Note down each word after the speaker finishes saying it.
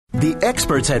The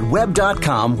experts at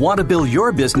Web.com want to build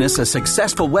your business a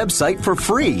successful website for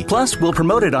free. Plus, we'll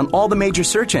promote it on all the major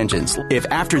search engines. If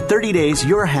after 30 days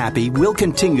you're happy, we'll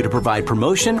continue to provide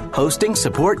promotion, hosting,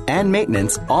 support, and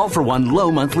maintenance, all for one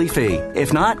low monthly fee.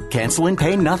 If not, cancel and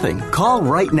pay nothing. Call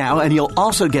right now and you'll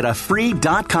also get a free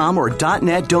 .com or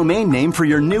 .net domain name for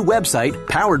your new website,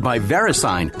 powered by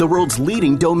VeriSign, the world's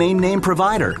leading domain name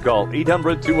provider. Call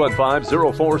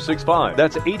 800-215-0465.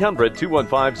 That's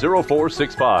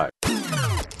 800-215-0465.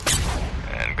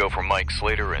 And go for Mike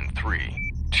Slater in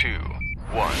 3, 2,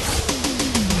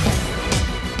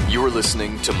 1. You're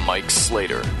listening to Mike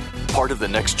Slater, part of the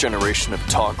next generation of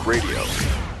talk radio,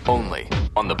 only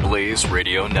on the Blaze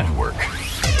Radio Network.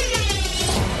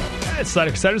 It's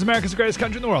Slater Crusaders, America's greatest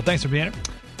country in the world. Thanks for being here.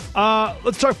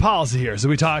 Let's talk policy here. So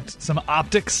we talked some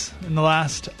optics in the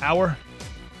last hour.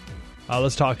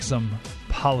 Let's talk some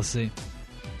policy.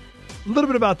 A little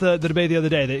bit about the debate the other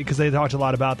day, because they talked a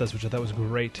lot about this, which I thought was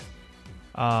great.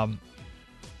 I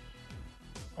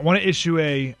want to issue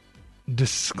a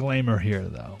disclaimer here,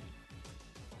 though.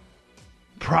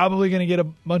 Probably going to get a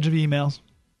bunch of emails.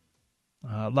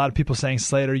 A lot of people saying,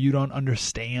 Slater, you don't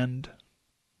understand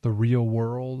the real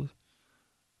world.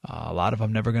 A lot of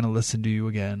I'm never going to listen to you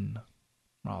again.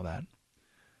 All that.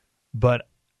 But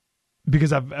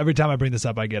because every time I bring this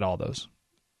up, I get all those.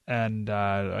 And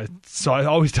so I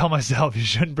always tell myself you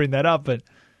shouldn't bring that up, but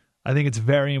I think it's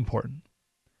very important.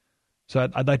 So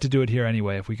I'd like to do it here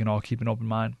anyway, if we can all keep an open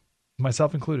mind,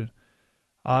 myself included.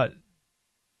 And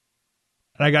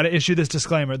I got to issue this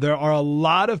disclaimer. There are a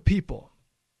lot of people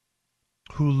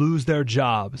who lose their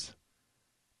jobs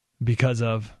because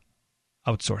of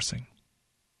outsourcing.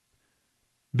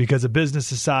 Because a business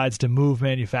decides to move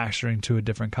manufacturing to a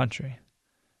different country.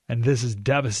 And this is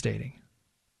devastating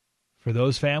for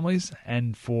those families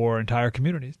and for entire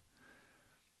communities.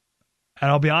 And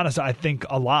I'll be honest, I think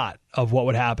a lot of what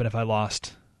would happen if I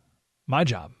lost my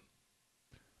job.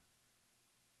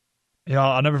 You know,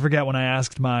 I'll never forget when I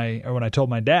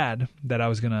told my dad that I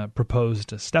was going to propose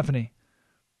to Stephanie.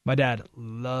 My dad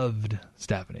loved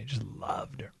Stephanie, just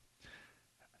loved her.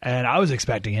 And I was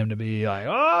expecting him to be like,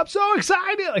 oh, I'm so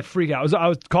excited, like freak out.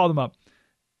 I called him up.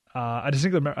 I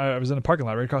distinctly remember I was in a parking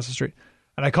lot right across the street.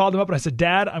 And I called him up and I said,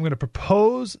 Dad, I'm going to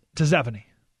propose to Stephanie.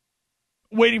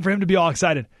 Waiting for him to be all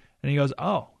excited. And he goes,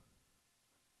 oh.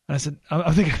 And I said,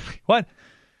 I'm thinking, what?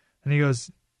 And he goes,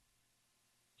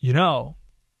 you know,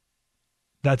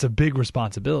 that's a big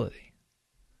responsibility.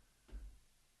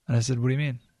 And I said, what do you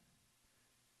mean?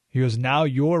 He goes, now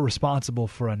you're responsible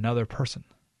for another person.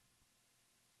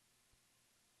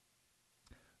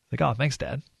 Like, oh, thanks,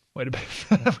 Dad. Wait a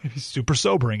minute. He's super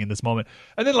sobering in this moment.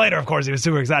 And then later, of course, he was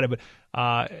super excited. But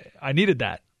I needed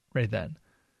that right then.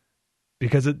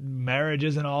 Because marriage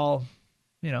isn't all,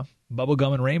 you know,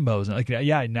 bubblegum and rainbows. And like,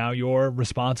 yeah, now you're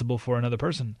responsible for another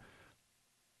person.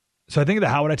 So I think that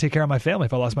how would I take care of my family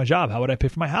if I lost my job? How would I pay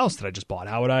for my house that I just bought?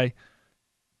 How would I...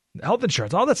 health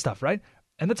insurance, all that stuff, right?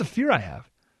 And that's a fear I have.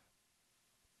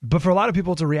 But for a lot of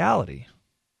people, it's a reality.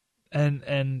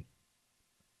 And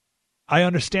I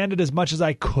understand it as much as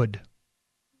I could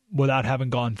without having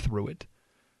gone through it.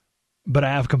 But I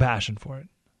have compassion for it.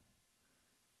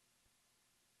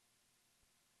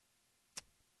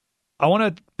 I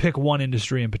want to pick one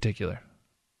industry in particular.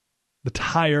 The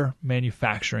tire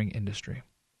manufacturing industry.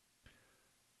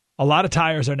 A lot of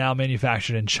tires are now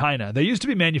manufactured in China. They used to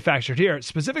be manufactured here,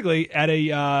 specifically at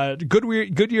a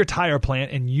Goodyear tire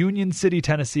plant in Union City,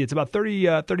 Tennessee. It's about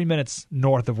 30 minutes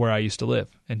north of where I used to live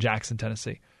in Jackson,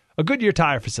 Tennessee. A Goodyear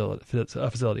tire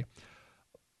facility.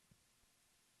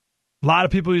 A lot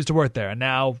of people used to work there, and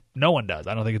now no one does.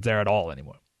 I don't think it's there at all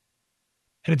anymore.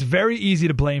 And it's very easy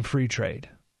to blame free trade.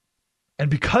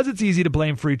 And because it's easy to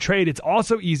blame free trade, it's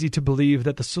also easy to believe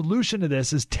that the solution to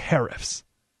this is tariffs.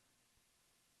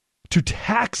 To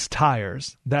tax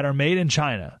tires that are made in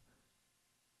China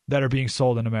that are being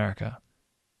sold in America.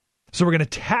 So we're going to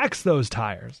tax those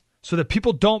tires so that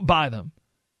people don't buy them.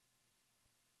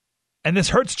 And this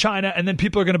hurts China, and then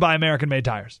people are going to buy American-made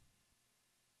tires.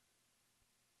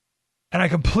 And I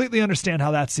completely understand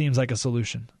how that seems like a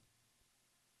solution.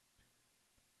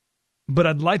 But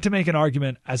I'd like to make an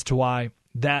argument as to why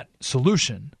that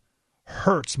solution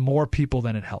hurts more people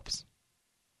than it helps.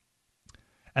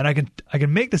 And I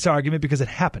can make this argument because it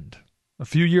happened a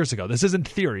few years ago. This isn't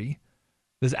theory.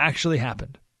 This actually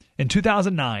happened. In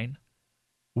 2009,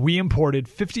 we imported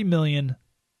 50 million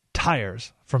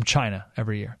tires from China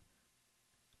every year.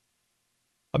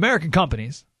 American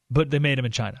companies, but they made them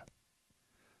in China.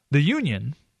 The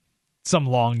union, some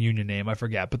long union name, I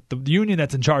forget, but the union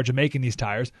that's in charge of making these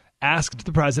tires asked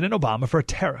the President Obama for a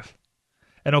tariff.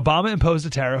 And Obama imposed a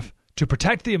tariff to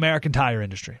protect the American tire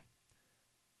industry.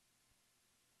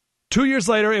 2 years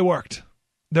later, it worked.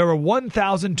 There were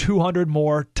 1,200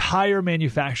 more tire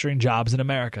manufacturing jobs in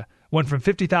America. Went from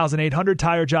 50,800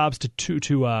 tire jobs to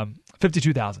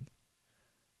 52,000.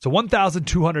 So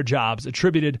 1,200 jobs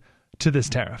attributed to this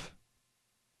tariff.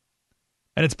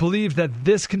 And it's believed that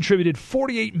this contributed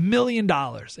 $48 million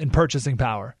in purchasing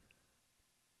power.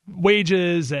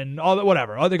 Wages and all that,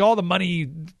 whatever. I think all the money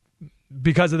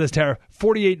because of this tariff,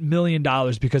 $48 million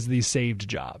because of these saved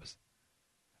jobs.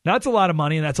 Now, that's a lot of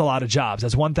money and that's a lot of jobs.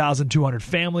 That's 1,200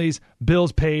 families,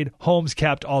 bills paid, homes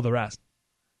kept, all the rest.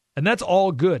 And that's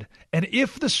all good. And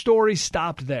if the story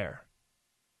stopped there,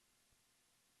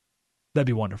 that'd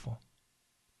be wonderful.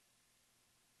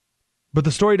 But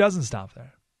the story doesn't stop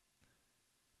there.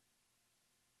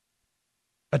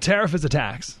 A tariff is a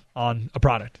tax on a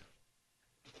product.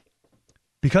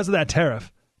 Because of that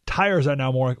tariff, tires are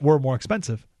now were more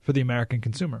expensive for the American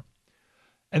consumer.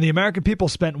 And the American people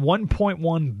spent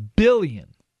 $1.1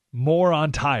 billion more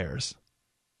on tires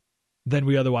than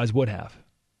we otherwise would have.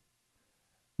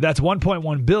 That's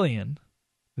 $1.1 billion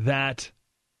that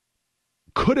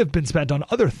could have been spent on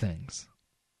other things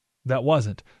that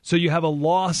wasn't. So you have a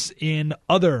loss in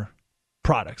other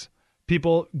products.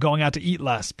 People going out to eat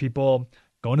less, people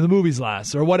going to the movies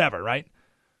less, or whatever, right?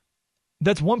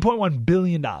 That's $1.1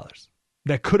 billion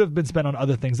that could have been spent on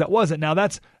other things that wasn't. Now,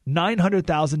 that's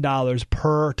 $900,000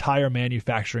 per tire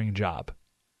manufacturing job.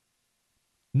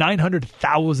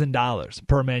 $900,000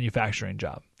 per manufacturing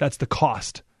job. That's the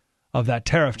cost of that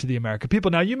tariff to the American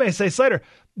people. Now, you may say, Slater,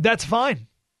 that's fine.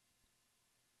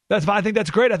 That's fine. I think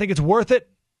that's great. I think it's worth it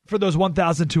for those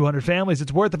 1,200 families.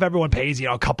 It's worth if everyone pays,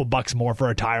 a couple bucks more for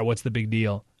a tire. What's the big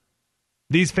deal?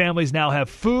 These families now have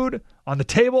food on the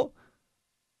table.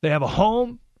 They have a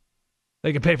home.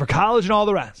 They can pay for college and all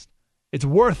the rest. It's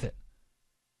worth it.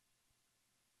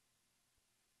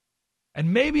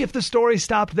 And maybe if the story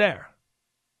stopped there,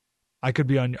 I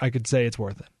could say it's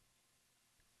worth it.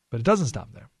 But it doesn't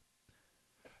stop there.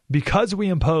 Because we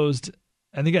imposed,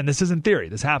 and again, this isn't theory,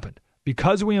 this happened.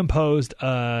 Because we imposed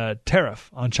a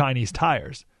tariff on Chinese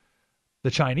tires,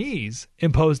 the Chinese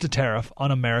imposed a tariff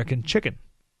on American chicken.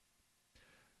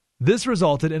 This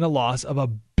resulted in a loss of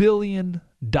 $1 billion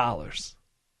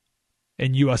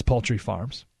in U.S. poultry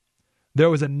farms. There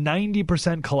was a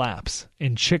 90% collapse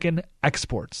in chicken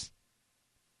exports.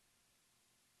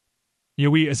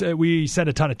 We sent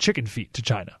a ton of chicken feet to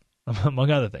China,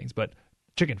 among other things, but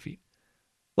chicken feet.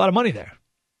 A lot of money there.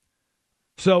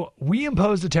 So we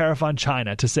imposed a tariff on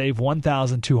China to save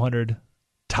 1,200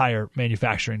 tire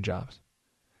manufacturing jobs.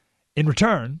 In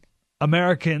return,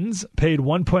 Americans paid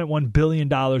 $1.1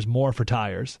 billion more for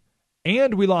tires,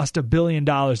 and we lost $1 billion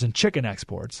in chicken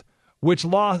exports, which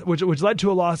led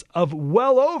to a loss of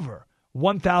well over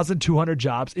 1,200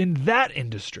 jobs in that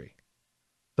industry,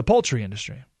 the poultry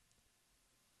industry.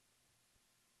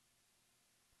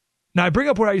 Now, I bring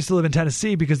up where I used to live in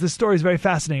Tennessee because this story is very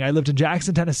fascinating. I lived in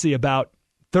Jackson, Tennessee. About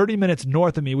 30 minutes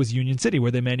north of me was Union City,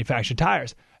 where they manufactured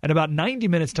tires. And about 90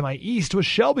 minutes to my east was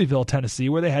Shelbyville, Tennessee,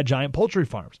 where they had giant poultry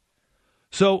farms.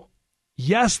 So,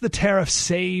 yes, the tariff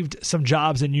saved some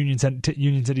jobs in Union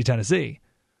City, Tennessee.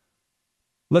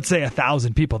 Let's say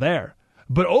 1,000 people there.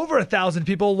 But over 1,000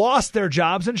 people lost their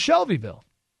jobs in Shelbyville.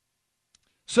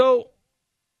 So,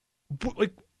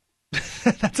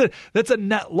 that's a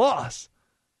net loss.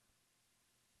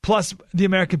 Plus, the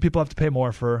American people have to pay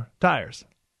more for tires.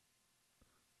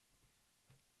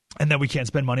 And then we can't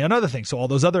spend money on other things. So all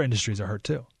those other industries are hurt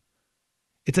too.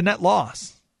 It's a net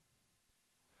loss.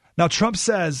 Now, Trump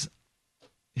says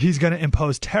he's going to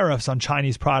impose tariffs on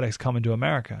Chinese products coming to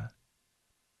America.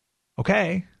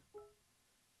 Okay.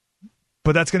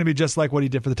 But that's going to be just like what he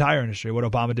did for the tire industry, what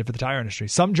Obama did for the tire industry.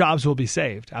 Some jobs will be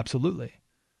saved. Absolutely.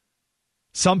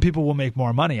 Some people will make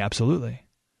more money. Absolutely.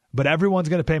 But everyone's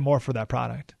going to pay more for that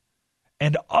product.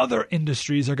 And other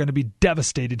industries are going to be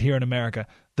devastated here in America.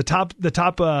 The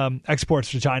top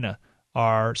exports to China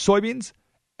are soybeans.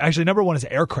 Actually, number one is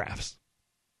aircrafts.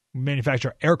 We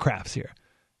manufacture aircrafts here.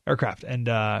 And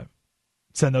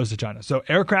send those to China. So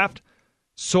aircraft,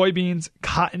 soybeans,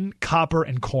 cotton, copper,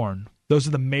 and corn. Those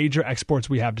are the major exports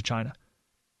we have to China.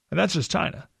 And that's just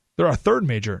China. They're our third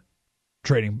major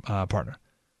trading partner.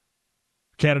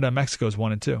 Canada and Mexico is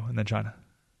 1 and 2, and then China.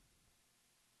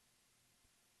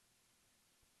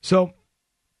 So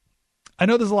I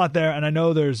know there's a lot there, and I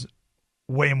know there's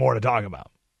way more to talk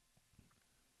about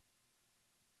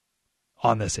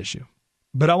on this issue.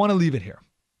 But I want to leave it here.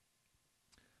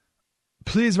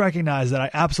 Please recognize that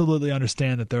I absolutely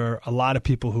understand that there are a lot of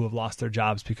people who have lost their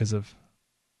jobs because of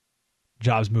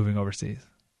jobs moving overseas.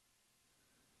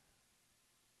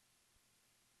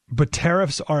 But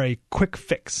tariffs are a quick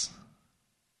fix.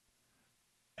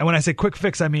 And when I say quick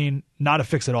fix, I mean not a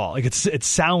fix at all. Like it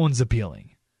sounds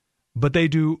appealing, but they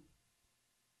do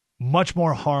much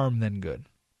more harm than good.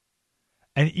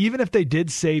 And even if they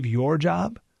did save your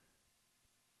job,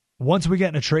 once we get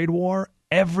in a trade war,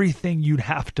 everything you'd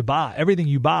have to buy, everything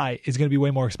you buy is going to be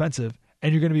way more expensive,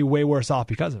 and you're going to be way worse off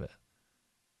because of it.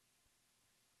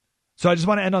 So I just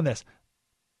want to end on this.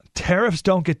 Tariffs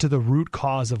don't get to the root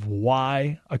cause of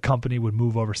why a company would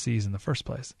move overseas in the first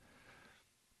place.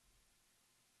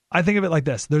 I think of it like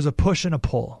this. There's a push and a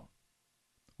pull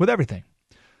with everything.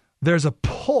 There's a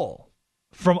pull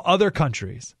from other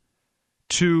countries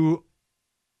to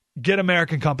get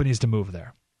American companies to move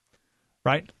there,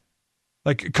 right?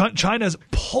 Like China's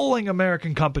pulling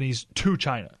American companies to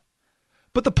China.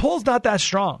 But the pull's not that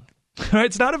strong. Right?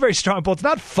 It's not a very strong pull. It's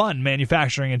not fun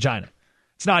manufacturing in China.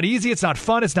 It's not easy. It's not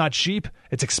fun. It's not cheap.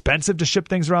 It's expensive to ship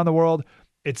things around the world.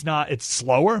 It's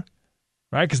slower,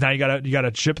 right? Because now you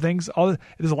gotta ship things.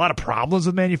 There's a lot of problems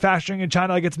with manufacturing in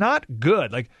China. Like, it's not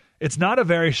good. Like, it's not a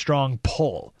very strong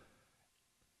pull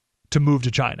to move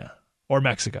to China or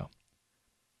Mexico.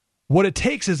 What it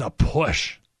takes is a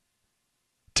push.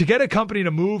 To get a company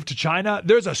to move to China,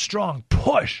 there's a strong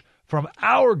push from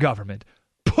our government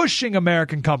pushing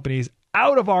American companies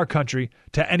out of our country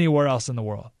to anywhere else in the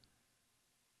world.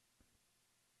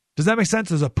 Does that make sense?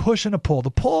 There's a push and a pull.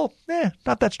 The pull,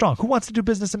 not that strong. Who wants to do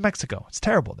business in Mexico? It's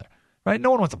terrible there, right?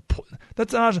 No one wants to pull.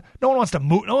 No one wants to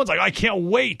move. No one's like, I can't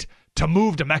wait to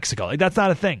move to Mexico. Like, that's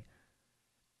not a thing.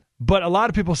 But a lot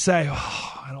of people say,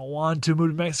 I don't want to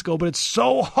move to Mexico, but it's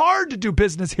so hard to do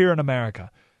business here in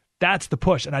America. That's the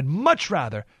push. And I'd much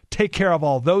rather take care of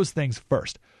all those things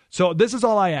first. So this is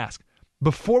all I ask.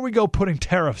 Before we go putting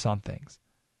tariffs on things,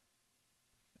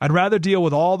 I'd rather deal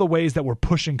with all the ways that we're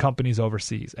pushing companies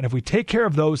overseas. And if we take care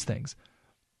of those things,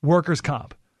 workers'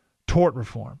 comp, tort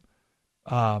reform,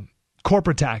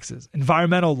 corporate taxes,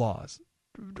 environmental laws,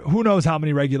 who knows how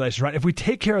many regulations, right? If we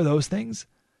take care of those things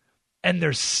and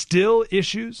there's still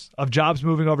issues of jobs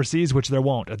moving overseas, which there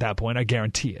won't at that point, I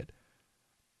guarantee it,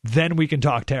 then we can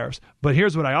talk tariffs. But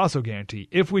here's what I also guarantee.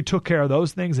 If we took care of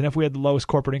those things and if we had the lowest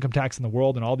corporate income tax in the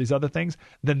world and all these other things,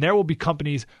 then there will be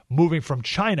companies moving from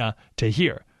China to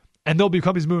here. And there'll be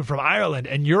companies moving from Ireland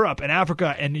and Europe and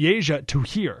Africa and Asia to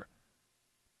here.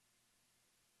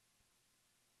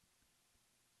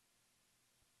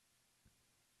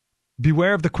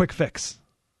 Beware of the quick fix.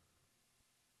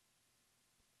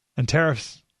 And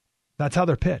tariffs, that's how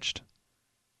they're pitched.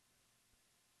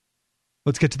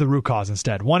 Let's get to the root cause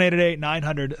instead.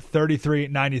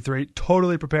 1-888-900-3393.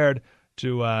 Totally prepared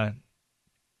to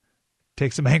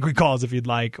take some angry calls if you'd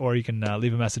like, or you can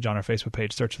leave a message on our Facebook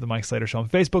page. Search for The Mike Slater Show on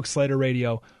Facebook, Slater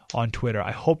Radio on Twitter.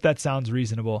 I hope that sounds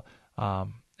reasonable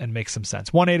and makes some sense.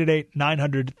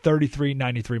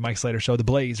 1-888-900-3393. Mike Slater Show, the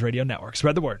Blaze Radio Network.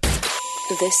 Spread the word.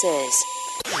 This is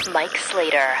Mike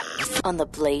Slater on the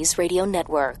Blaze Radio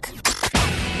Network.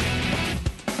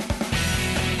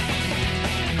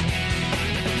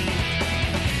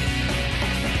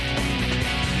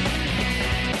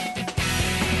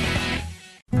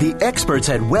 The experts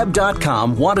at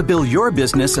Web.com want to build your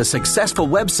business a successful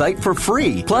website for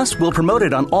free. Plus, we'll promote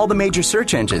it on all the major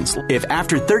search engines. If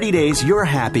after 30 days you're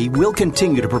happy, we'll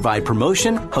continue to provide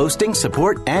promotion, hosting,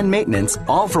 support, and maintenance,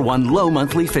 all for one low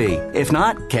monthly fee. If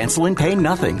not, cancel and pay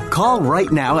nothing. Call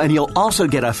right now and you'll also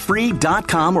get a free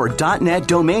 .com or .net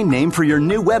domain name for your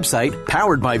new website,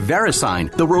 powered by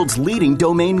VeriSign, the world's leading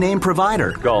domain name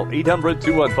provider. Call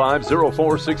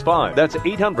 800-215-0465. That's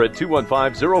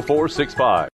 800-215-0465.